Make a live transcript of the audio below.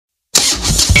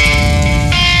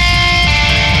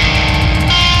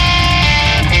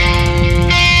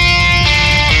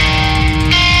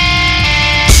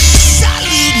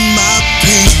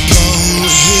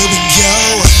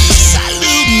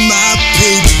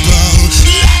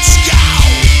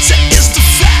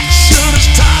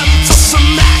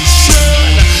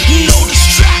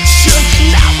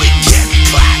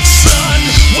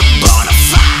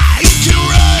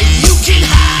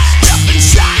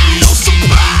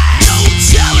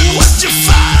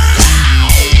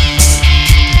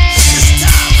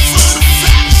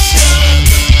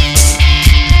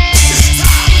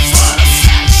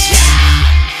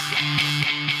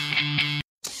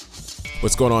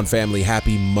What's going on, family?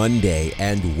 Happy Monday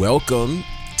and welcome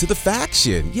to The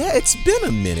Faction. Yeah, it's been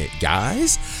a minute,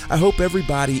 guys. I hope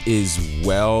everybody is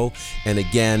well. And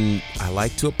again, I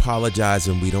like to apologize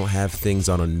when we don't have things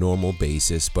on a normal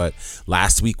basis, but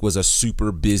last week was a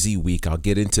super busy week. I'll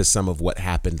get into some of what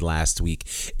happened last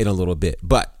week in a little bit,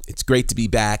 but it's great to be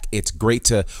back. It's great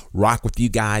to rock with you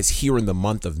guys here in the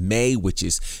month of May, which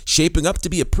is shaping up to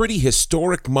be a pretty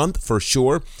historic month for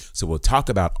sure. So we'll talk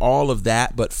about all of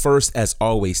that. But first, as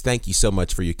always, thank you so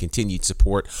much for your continued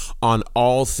support on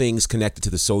all things connected to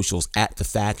the socials at The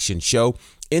Faction Show.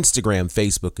 Instagram,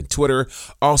 Facebook, and Twitter.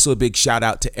 Also, a big shout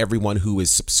out to everyone who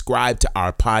is subscribed to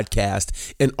our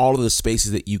podcast in all of the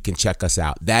spaces that you can check us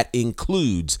out. That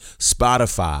includes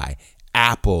Spotify,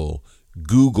 Apple,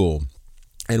 Google,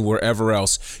 and wherever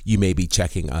else you may be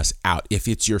checking us out. If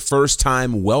it's your first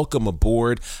time, welcome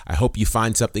aboard. I hope you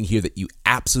find something here that you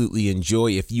absolutely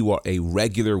enjoy. If you are a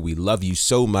regular, we love you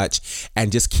so much.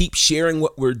 And just keep sharing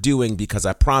what we're doing, because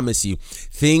I promise you,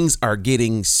 things are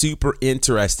getting super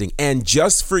interesting. And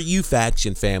just for you,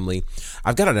 Faction family,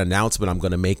 I've got an announcement I'm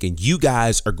going to make, and you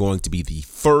guys are going to be the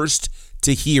first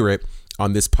to hear it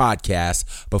on this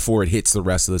podcast before it hits the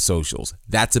rest of the socials.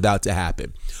 That's about to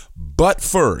happen. But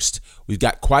first, we've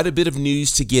got quite a bit of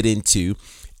news to get into,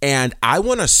 and I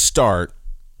want to start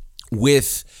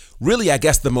with really, I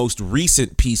guess, the most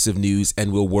recent piece of news,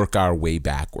 and we'll work our way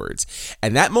backwards.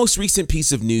 And that most recent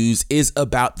piece of news is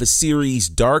about the series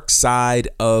Dark Side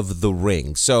of the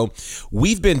Ring. So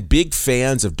we've been big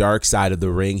fans of Dark Side of the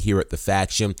Ring here at The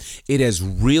Faction. It has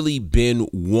really been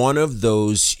one of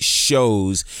those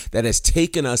shows that has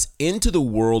taken us into the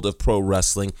world of pro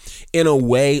wrestling in a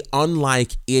way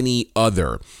unlike any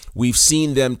other. We've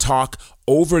seen them talk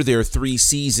over their 3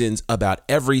 seasons about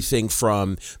everything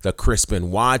from the Chris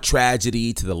Benoit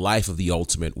tragedy to the life of the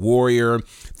Ultimate Warrior,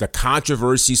 the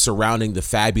controversy surrounding the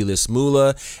Fabulous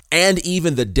Moolah, and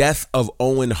even the death of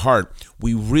Owen Hart.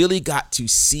 We really got to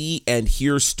see and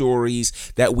hear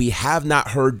stories that we have not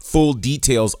heard full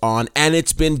details on, and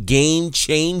it's been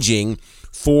game-changing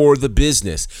for the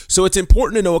business. So it's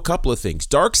important to know a couple of things.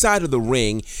 Dark Side of the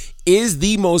Ring is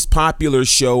the most popular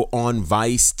show on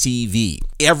Vice TV.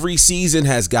 Every season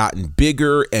has gotten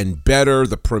bigger and better.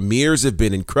 The premieres have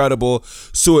been incredible.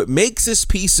 So it makes this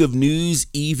piece of news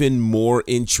even more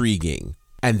intriguing.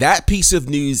 And that piece of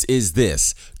news is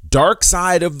this: Dark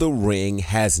Side of the Ring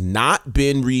has not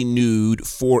been renewed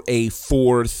for a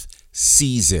 4th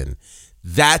season.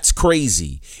 That's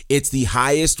crazy. It's the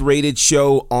highest rated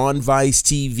show on Vice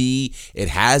TV. It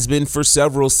has been for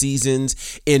several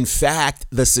seasons. In fact,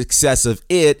 the success of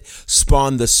it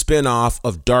spawned the spinoff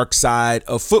of Dark Side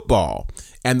of Football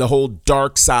and the whole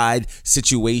Dark Side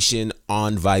situation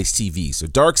on Vice TV. So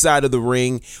Dark Side of the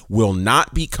Ring will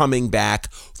not be coming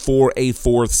back for a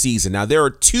 4th season. Now, there are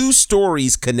 2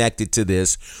 stories connected to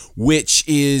this, which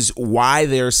is why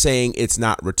they're saying it's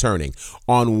not returning.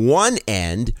 On one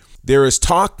end, there is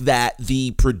talk that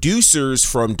the producers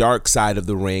from Dark Side of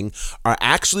the Ring are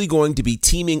actually going to be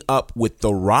teaming up with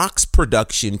The Rock's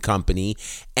production company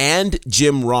and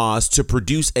Jim Ross to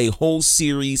produce a whole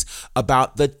series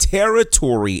about the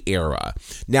Territory era.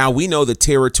 Now, we know the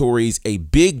Territory is a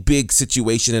big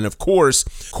situation, and of course,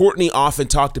 Courtney often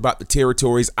talked about the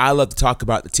Territories. I love to talk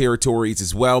about the Territories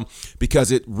as well,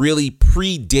 because it really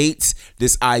predates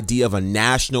this idea of a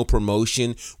national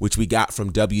promotion, which we got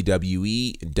from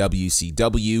WWE and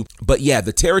WCW. But yeah,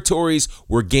 the Territories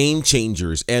were game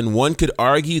changers, and one could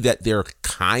argue that they're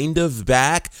kind of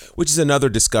back, which is another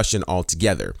discussion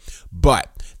altogether. But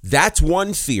that's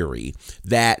one theory,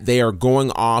 that they are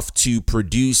going off to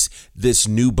produce this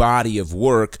new body of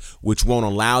work, which won't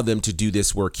allow them to do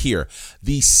this work here.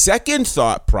 The second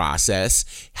thought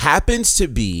process happens to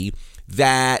be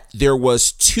that there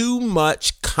was too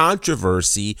much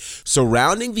controversy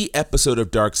surrounding the episode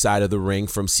of Dark Side of the Ring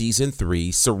from season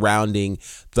 3 surrounding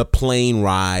the plane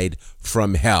ride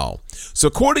from hell. So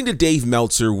according to Dave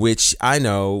Meltzer, which I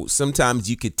know sometimes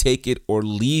you could take it or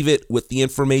leave it with the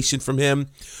information from him,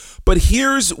 but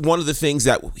here's one of the things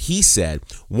that he said.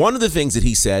 One of the things that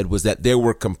he said was that there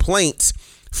were complaints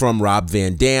from Rob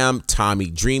Van Dam, Tommy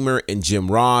Dreamer, and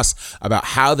Jim Ross about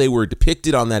how they were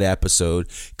depicted on that episode,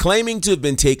 claiming to have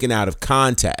been taken out of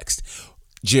context.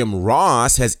 Jim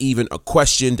Ross has even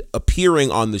questioned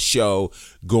appearing on the show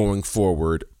going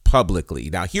forward publicly.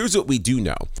 Now, here's what we do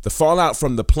know. The fallout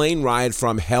from the plane ride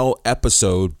from hell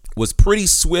episode was pretty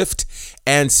swift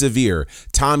and severe.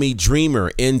 Tommy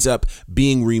Dreamer ends up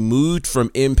being removed from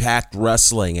Impact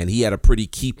Wrestling, and he had a pretty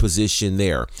key position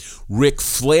there. Ric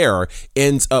Flair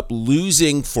ends up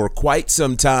losing for quite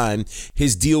some time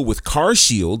his deal with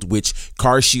CarShield, which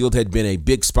CarShield had been a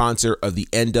big sponsor of the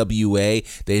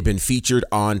NWA. They had been featured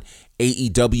on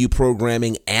AEW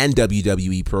programming and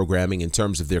WWE programming in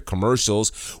terms of their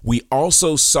commercials. We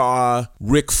also saw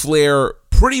Ric Flair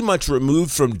pretty much removed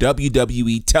from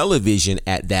WWE television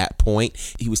at that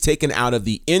point. He was taken out of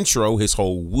the intro, his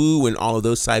whole woo and all of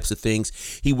those types of things.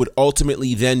 He would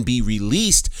ultimately then be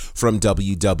released from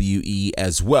WWE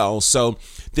as well. So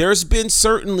there's been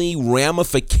certainly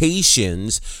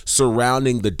ramifications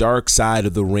surrounding the Dark Side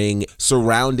of the Ring,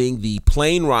 surrounding the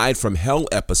Plane Ride from Hell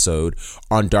episode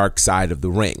on Dark Side of the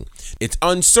Ring. It's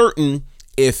uncertain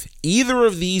if either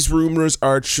of these rumors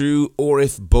are true or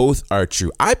if both are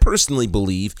true. I personally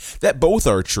believe that both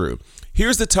are true.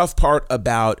 Here's the tough part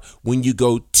about when you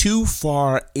go too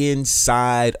far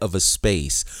inside of a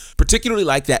space, particularly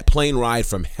like that Plane Ride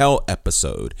from Hell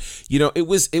episode. You know, it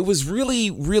was really,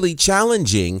 really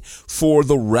challenging for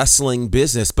the wrestling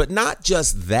business, but not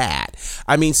just that.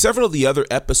 I mean, several of the other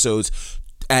episodes,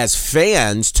 as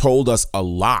fans, told us a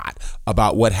lot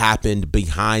about what happened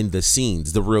behind the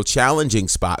scenes. The real challenging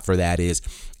spot for that is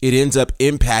it ends up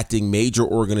impacting major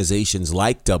organizations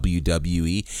like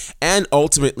WWE and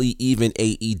ultimately even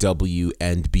AEW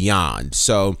and beyond.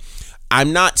 So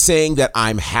I'm not saying that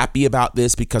I'm happy about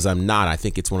this, because I'm not. I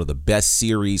think it's one of the best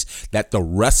series that the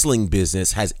wrestling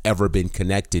business has ever been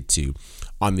connected to.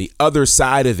 On the other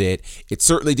side of it, it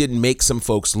certainly didn't make some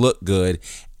folks look good.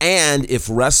 And if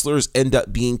wrestlers end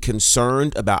up being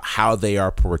concerned about how they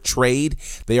are portrayed,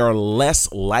 they are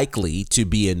less likely to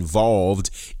be involved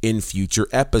in future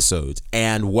episodes.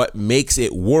 And what makes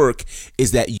it work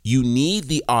is that you need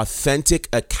the authentic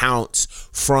accounts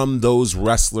from those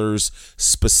wrestlers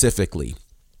specifically.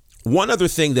 One other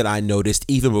thing that I noticed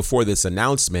even before this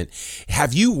announcement,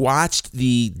 have you watched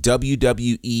the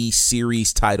WWE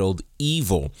series titled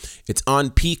Evil? It's on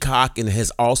Peacock and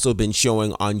has also been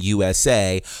showing on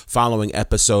USA following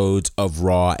episodes of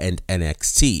Raw and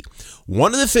NXT.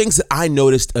 One of the things that I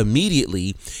noticed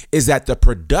immediately is that the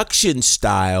production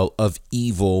style of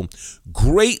Evil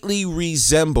greatly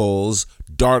resembles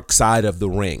Dark Side of the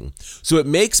Ring. So it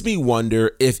makes me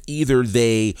wonder if either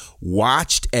they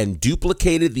watched and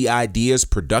duplicated the ideas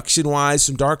production-wise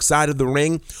from Dark Side of the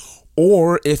Ring,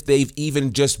 or if they've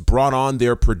even just brought on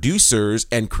their producers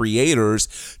and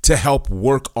creators to help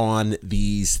work on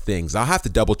these things. I'll have to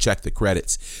double check the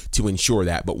credits to ensure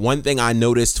that. But one thing I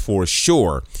noticed for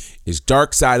sure is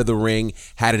Dark Side of the Ring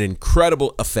had an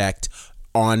incredible effect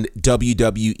on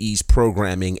WWE's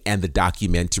programming and the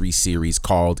documentary series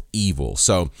called Evil.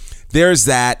 So there's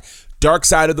that. Dark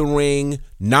Side of the Ring,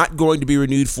 not going to be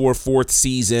renewed for a fourth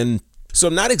season. So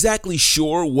I'm not exactly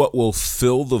sure what will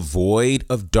fill the void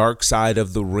of Dark Side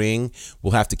of the Ring.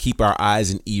 We'll have to keep our eyes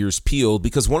and ears peeled,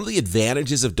 because one of the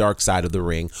advantages of Dark Side of the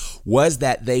Ring was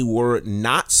that they were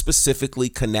not specifically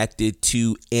connected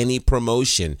to any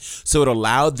promotion. So it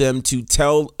allowed them to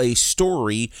tell a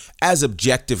story as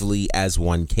objectively as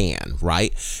one can,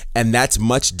 right? And that's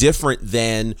much different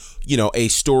than, you know, a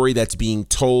story that's being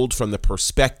told from the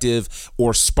perspective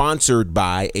or sponsored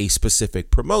by a specific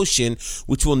promotion,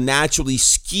 which will naturally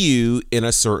skew in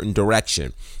a certain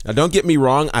direction. Now, don't get me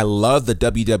wrong, I love the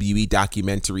WWE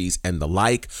documentaries and the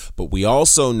like, but we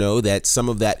also know that some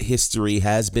of that history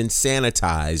has been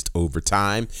sanitized over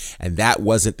time, and that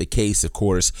wasn't the case, of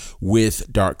course,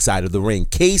 with Dark Side of the Ring.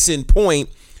 Case in point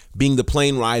being the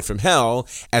Plane Ride from Hell,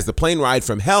 as the Plane Ride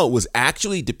from Hell was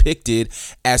actually depicted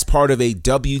as part of a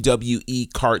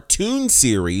WWE cartoon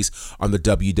series on the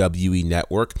WWE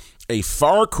network, a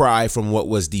far cry from what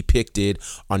was depicted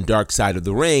on Dark Side of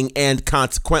the Ring, and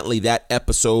consequently that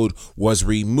episode was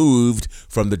removed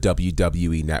from the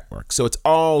WWE network. So it's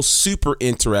all super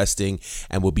interesting,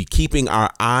 and we'll be keeping our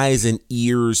eyes and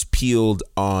ears peeled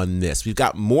on this. We've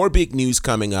got more big news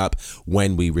coming up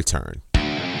when we return.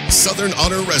 Southern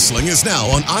Honor Wrestling is now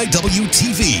on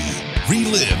IWTV.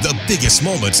 Relive the biggest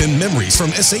moments and memories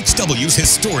from SHW's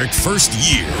historic first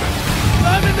year.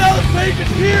 Simon Dallas Page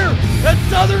is here at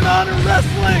Southern Honor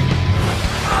Wrestling.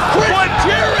 Chris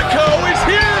Jericho is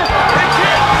here in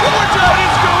Canton, Georgia. What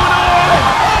is going on?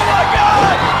 Oh my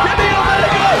God! Kenny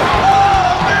Omega!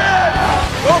 Oh man!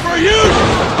 Over huge!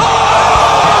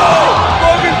 Oh!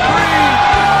 Logan Creed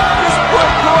just put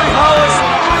Corey Hollis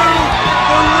through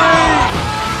the ring.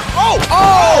 Oh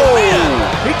man!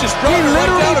 He just dropped him right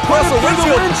down across the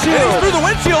windshield. And he's through the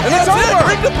windshield. And it's over.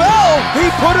 Ring the bell. He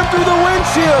put him through the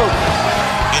windshield.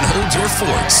 And hold hold your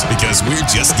forts because we're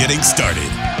just getting started.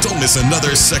 Don't miss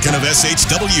another second of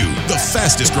SHW, the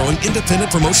fastest growing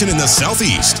independent promotion in the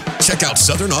Southeast. Check out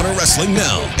Southern Honor Wrestling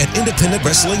now at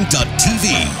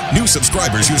independentwrestling.tv. New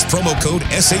subscribers use promo code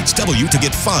SHW to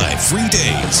get 5 free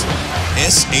days.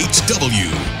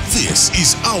 SHW, this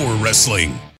is our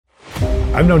wrestling.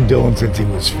 I've known Dylan since he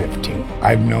was 15.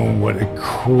 I've known what a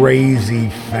crazy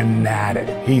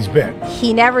fanatic he's been.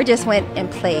 He never just went and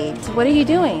played. So what are you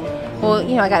doing? Well,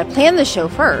 I got to plan the show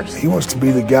first. He wants to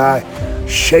be the guy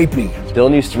shaping it.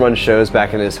 Dylan used to run shows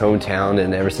back in his hometown,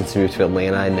 and ever since he moved to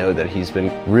Atlanta, I know that he's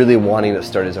been really wanting to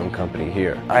start his own company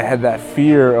here. I had that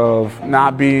fear of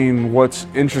not being what's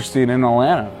interesting in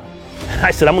Atlanta.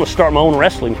 I said, I'm going to start my own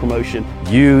wrestling promotion.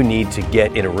 You need to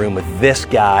get in a room with this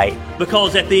guy.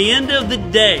 Because at the end of the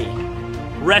day,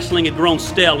 wrestling had grown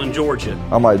stale in Georgia.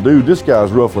 I'm like, dude, this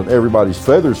guy's ruffling everybody's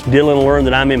feathers. Dylan learned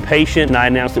that I'm impatient, and I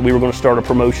announced that we were going to start a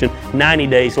promotion 90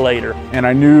 days later. And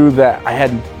I knew that I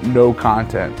had no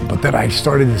content. But then I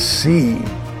started to see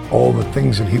all the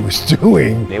things that he was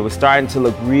doing. It was starting to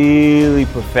look really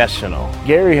professional.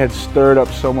 Gary had stirred up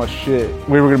so much shit.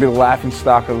 We were going to be the laughing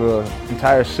stock of the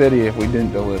entire city if we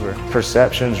didn't deliver.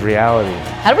 Perception's reality.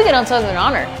 How did we get on Southern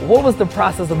Honor? What was the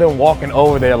process of them walking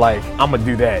over there like, I'm going to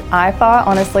do that? I thought,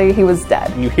 honestly, he was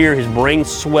dead. You hear his brain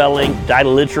swelling. I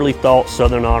literally thought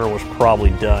Southern Honor was probably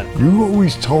done. You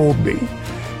always told me,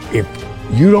 if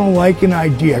you don't like an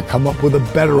idea, come up with a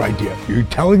better idea. You're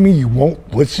telling me you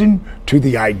won't listen to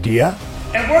the idea?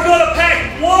 And we're going to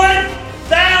pack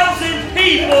 1,000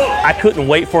 people. I couldn't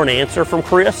wait for an answer from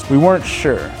Chris. We weren't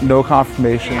sure. No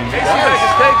confirmation.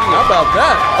 How about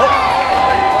that? Oh,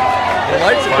 the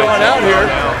lights are going out here.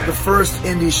 The first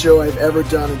indie show I've ever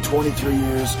done in 23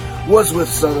 years was with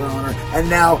Southern Honor, and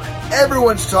now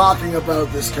everyone's talking about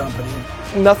this company.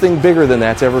 Nothing bigger than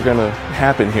that's ever going to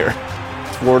happen here.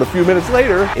 A few minutes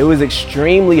later, it was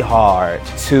extremely hard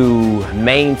to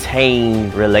maintain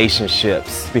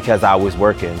relationships because I was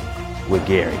working with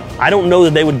Gary. I don't know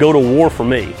that they would go to war for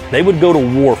me. They would go to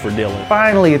war for Dylan.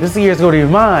 Finally, this year's going to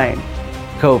be mine.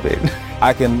 COVID.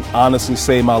 I can honestly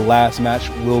say my last match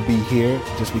will be here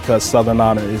just because Southern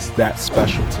Honor is that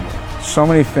special to me. So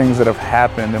many things that have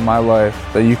happened in my life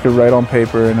that you could write on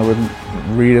paper and it would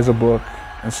read as a book.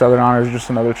 And Southern Honor is just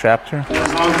another chapter.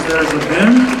 As long as there's a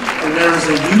them and there's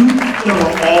a you, there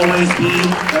will always be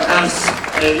the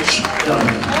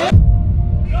SHW.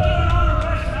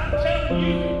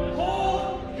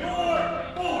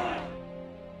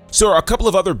 So a couple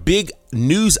of other big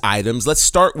news items. Let's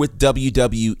start with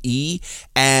WWE.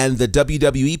 And the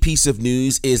WWE piece of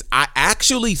news is I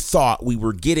actually thought we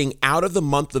were getting out of the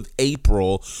month of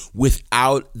April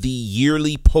without the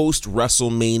yearly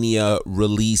post-WrestleMania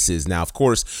releases. Now, of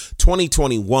course,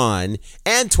 2021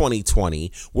 and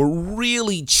 2020 were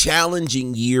really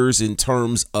challenging years in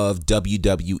terms of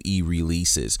WWE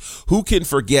releases. Who can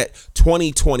forget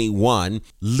 2021,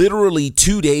 literally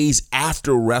 2 days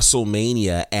after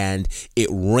WrestleMania, and it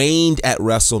rained at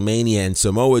WrestleMania, and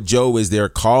Samoa Joe is there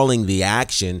calling the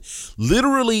action.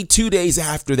 Literally 2 days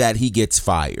after that, he gets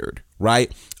fired,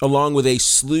 right? Along with a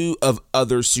slew of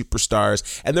other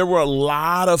superstars. And there were a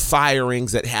lot of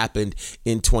firings that happened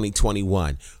in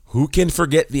 2021. Who can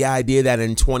forget the idea that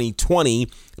in 2020,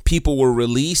 people were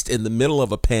released in the middle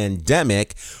of a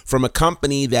pandemic from a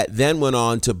company that then went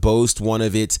on to boast one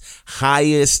of its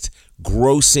highest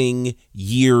grossing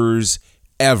years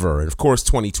ever. And of course,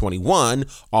 2021,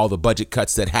 all the budget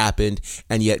cuts that happened,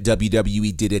 and yet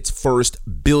WWE did its first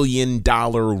 $1 billion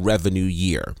revenue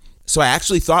year. So I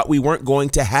actually thought we weren't going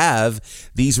to have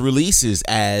these releases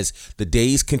as the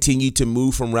days continued to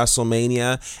move from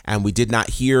WrestleMania and we did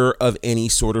not hear of any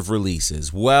sort of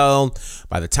releases. Well,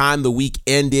 by the time the week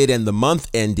ended and the month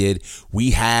ended,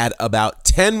 we had about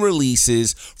 10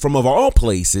 releases from, of all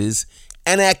places,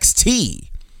 NXT.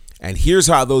 And here's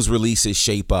how those releases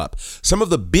shape up. Some of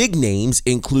the big names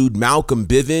include Malcolm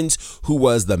Bivens, who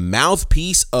was the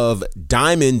mouthpiece of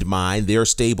Diamond Mine, their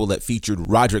stable that featured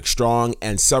Roderick Strong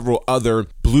and several other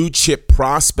blue chip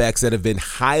prospects that have been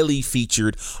highly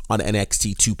featured on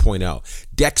NXT 2.0.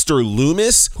 Dexter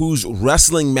Lumis, whose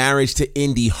wrestling marriage to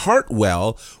Indy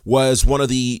Hartwell was one of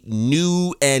the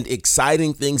new and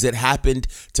exciting things that happened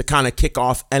to kind of kick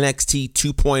off NXT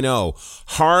 2.0.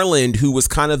 Harland, who was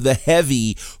kind of the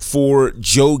heavy for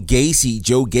Joe Gacy.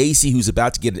 Joe Gacy, who's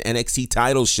about to get an NXT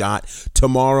title shot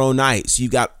tomorrow night. So you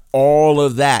got all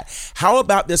of that. How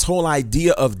about this whole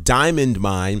idea of Diamond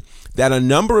Mine, that a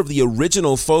number of the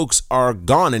original folks are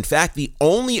gone? In fact, the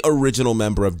only original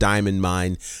member of Diamond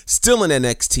Mine still in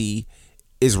NXT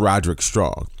is Roderick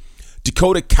Strong.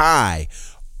 Dakota Kai,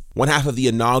 one half of the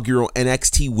inaugural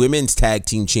NXT Women's Tag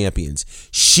Team Champions.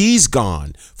 She's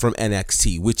gone from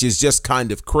NXT, which is just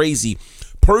kind of crazy.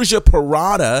 Persia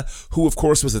Pirotta, who of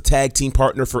course was a tag team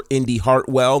partner for Indy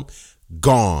Hartwell,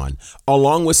 gone,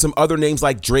 along with some other names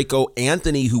like Draco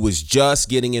Anthony, who was just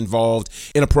getting involved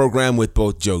in a program with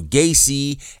both Joe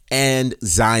Gacy and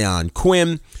Zion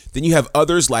Quinn. Then you have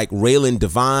others like Raylan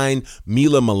Devine,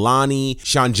 Mila Milani,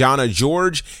 Shanjana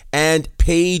George, and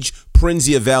Paige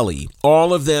Prinziavelli,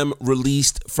 all of them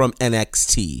released from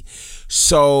NXT.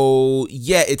 So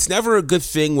yeah, it's never a good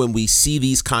thing when we see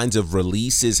these kinds of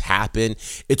releases happen.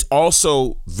 It's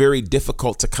also very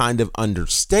difficult to kind of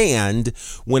understand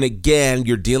when, again,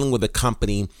 you're dealing with a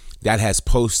company that has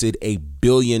posted $1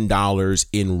 billion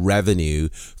in revenue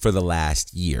for the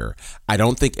last year. I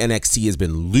don't think NXT has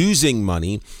been losing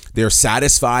money. They're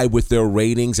satisfied with their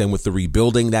ratings and with the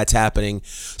rebuilding that's happening.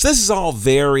 So this is all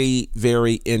very,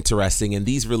 very interesting. And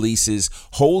these releases,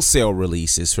 wholesale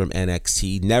releases from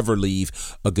NXT, never leave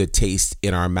a good taste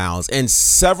in our mouths. And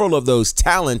several of those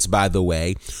talents, by the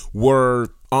way, were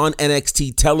on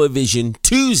NXT television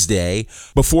Tuesday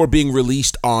before being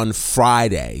released on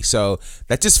Friday. So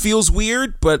that just feels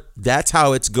weird, but that's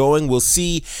how it's going. We'll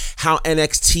see how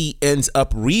NXT ends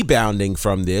up rebounding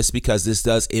from this, because this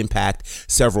does impact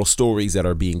several stories that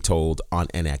are being told on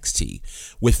NXT.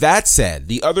 With that said,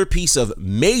 the other piece of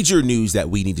major news that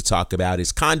we need to talk about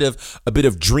is kind of a bit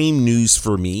of dream news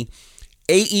for me.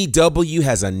 AEW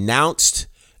has announced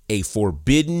a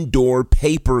Forbidden Door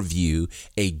pay-per-view,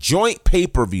 a joint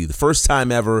pay-per-view, the first time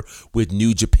ever with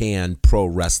New Japan Pro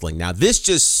Wrestling. Now, this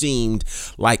just seemed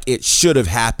like it should have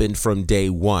happened from day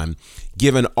one,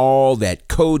 given all that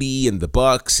Cody and the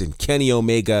Bucks and Kenny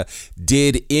Omega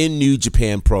did in New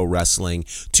Japan Pro Wrestling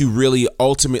to really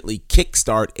ultimately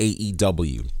kickstart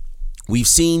AEW. We've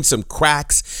seen some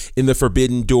cracks in the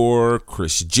Forbidden Door,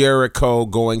 Chris Jericho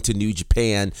going to New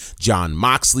Japan, Jon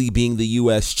Moxley being the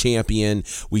U.S. champion.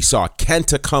 We saw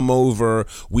Kenta come over.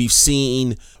 We've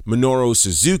seen Minoru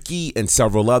Suzuki and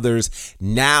several others.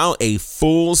 Now a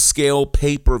full-scale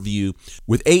pay-per-view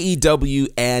with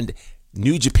AEW and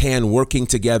New Japan working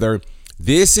together.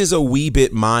 This is a wee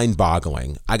bit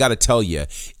mind-boggling. I got to tell you,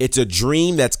 it's a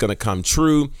dream that's going to come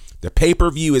true. The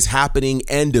pay-per-view is happening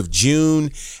end of June,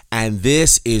 and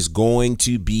this is going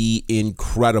to be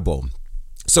incredible.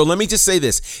 So let me just say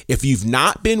this. If you've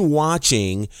not been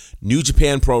watching New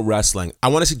Japan Pro Wrestling, I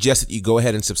want to suggest that you go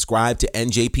ahead and subscribe to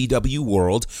NJPW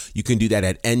World. You can do that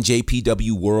at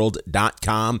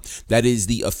njpwworld.com. That is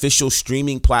the official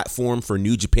streaming platform for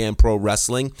New Japan Pro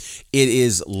Wrestling. It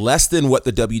is less than what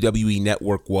the WWE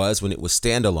Network was when it was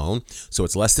standalone, so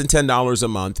it's less than $10 a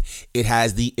month. It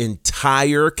has the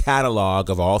entire catalog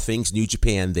of all things New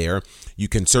Japan there. You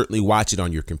can certainly watch it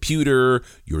on your computer,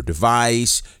 your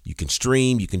device. You can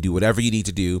stream. You can do whatever you need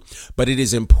to do. But it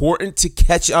is important to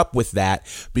catch up with that,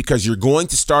 because you're going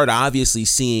to start obviously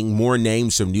seeing more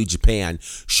names from New Japan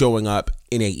showing up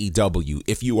in AEW.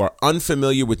 If you are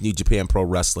unfamiliar with New Japan Pro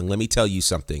Wrestling, let me tell you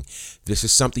something. This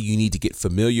is something you need to get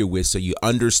familiar with so you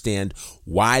understand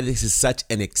why this is such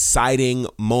an exciting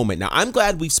moment. Now, I'm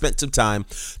glad we've spent some time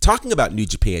talking about New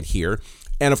Japan here.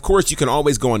 And of course, you can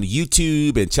always go on to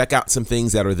YouTube and check out some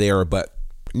things that are there. But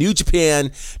New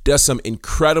Japan does some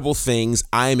incredible things.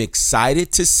 I am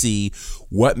excited to see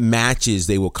what matches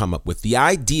they will come up with. The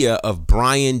idea of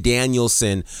Bryan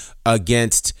Danielson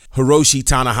against Hiroshi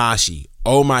Tanahashi.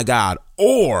 Oh my God.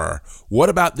 Or what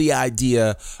about the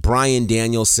idea Bryan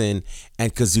Danielson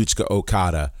and Kazuchika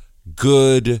Okada?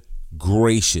 Good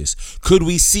gracious. Could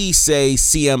we see, say,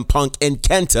 CM Punk and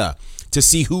Kenta to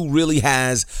see who really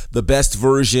has the best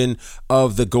version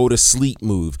of the go to sleep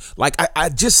move? Like,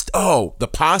 the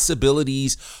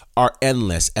possibilities are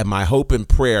endless. And my hope and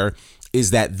prayer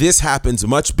is that this happens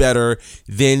much better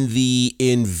than the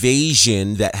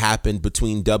invasion that happened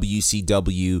between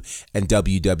WCW and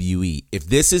WWE. If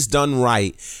this is done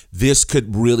right, this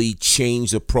could really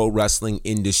change the pro wrestling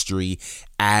industry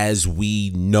as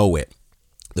we know it.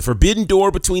 The Forbidden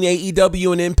Door between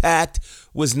AEW and Impact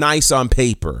was nice on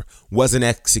paper, wasn't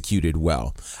executed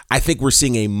well. I think we're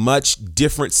seeing a much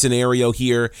different scenario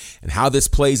here, and how this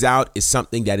plays out is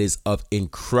something that is of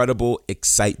incredible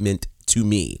excitement to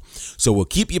me. So we'll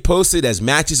keep you posted as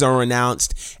matches are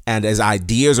announced and as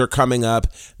ideas are coming up.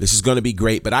 This is going to be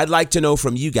great, but I'd like to know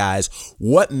from you guys,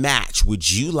 what match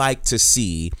would you like to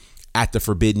see at the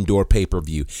Forbidden Door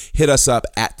pay-per-view? Hit us up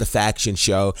at The Faction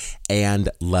Show and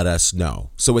let us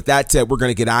know. So with that said, we're going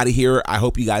to get out of here. I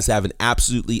hope you guys have an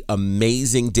absolutely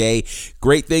amazing day.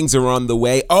 Great things are on the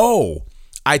way. Oh,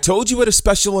 I told you at a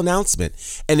special announcement,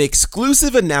 an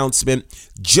exclusive announcement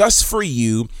just for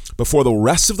you before the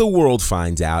rest of the world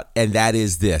finds out, and that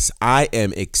is this. I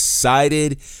am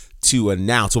excited to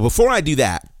announce. Well, before I do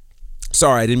that,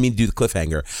 sorry, I didn't mean to do the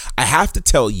cliffhanger. I have to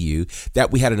tell you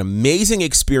that we had an amazing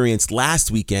experience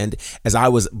last weekend as I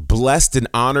was blessed and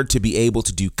honored to be able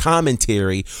to do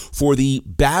commentary for the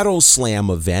Battle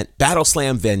Slam event, Battle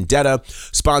Slam Vendetta,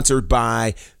 sponsored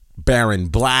by Baron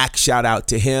Black. Shout out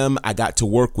to him. I got to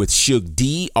work with Suge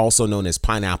D, also known as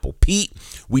Pineapple Pete.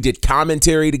 We did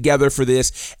commentary together for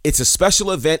this. It's a special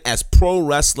event as pro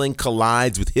wrestling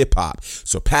collides with hip hop.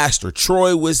 So Pastor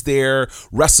Troy was there.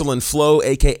 Wrestlin' Flow,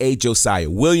 aka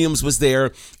Josiah Williams, was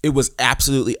there. It was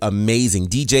absolutely amazing.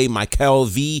 DJ Michael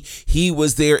V, he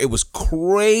was there. It was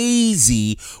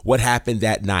crazy what happened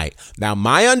that night. Now,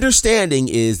 my understanding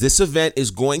is this event is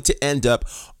going to end up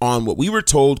on what we were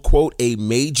told, quote, a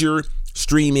major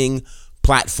streaming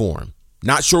platform.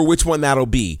 Not sure which one that'll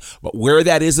be, but where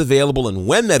that is available and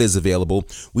when that is available,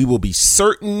 we will be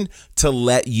certain to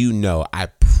let you know. I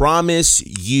promise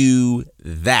you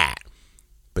that.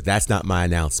 But that's not my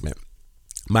announcement.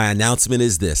 My announcement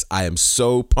is this. I am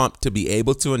so pumped to be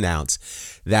able to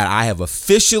announce that I have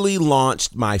officially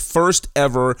launched my first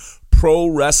ever Pro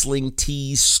Wrestling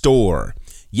Tees store.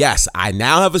 Yes, I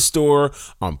now have a store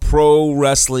on Pro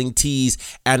Wrestling Tees,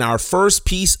 and our first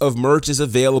piece of merch is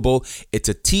available. It's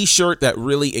a t-shirt that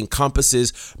really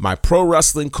encompasses my pro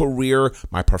wrestling career,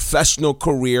 my professional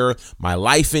career, my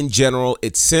life in general.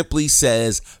 It simply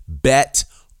says, bet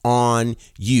on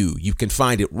you. You can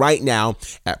find it right now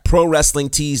at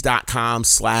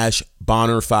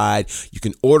prowrestlingtees.com/Bonnerfied. You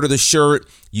can order the shirt.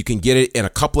 You can get it in a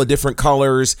couple of different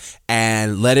colors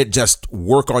and let it just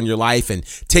work on your life and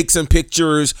take some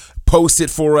pictures, post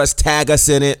it for us, tag us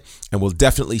in it, and we'll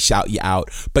definitely shout you out.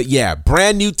 But yeah,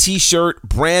 brand new t-shirt,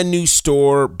 brand new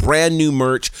store, brand new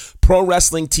merch,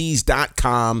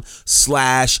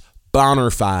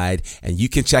 prowrestlingtees.com/Bonnerfied, and you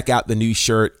can check out the new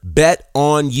shirt, Bet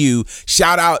on You.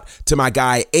 Shout out to my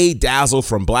guy A Dazzle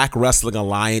from Black Wrestling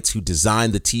Alliance who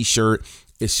designed the t-shirt.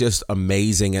 It's just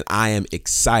amazing, and I am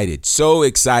excited, so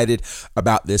excited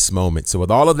about this moment. So with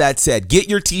all of that said, get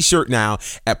your t-shirt now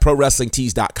at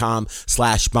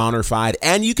prowrestlingtees.com/Bonnerfied,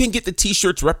 and you can get the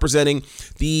t-shirts representing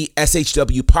the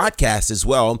SHW podcast as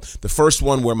well. The first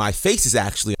one where my face is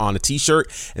actually on a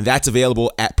t-shirt, and that's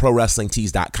available at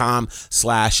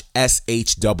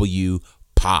prowrestlingtees.com/SHW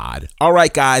pod. All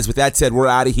right, guys, with that said, we're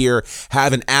out of here.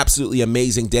 Have an absolutely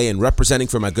amazing day. And representing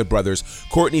for my good brothers,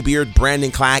 Courtney Beard, Brandon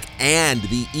Clack, and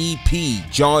the EP,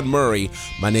 John Murray,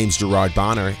 my name's Gerard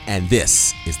Bonner, and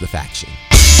this is The Faction.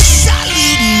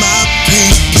 Salute my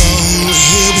pain.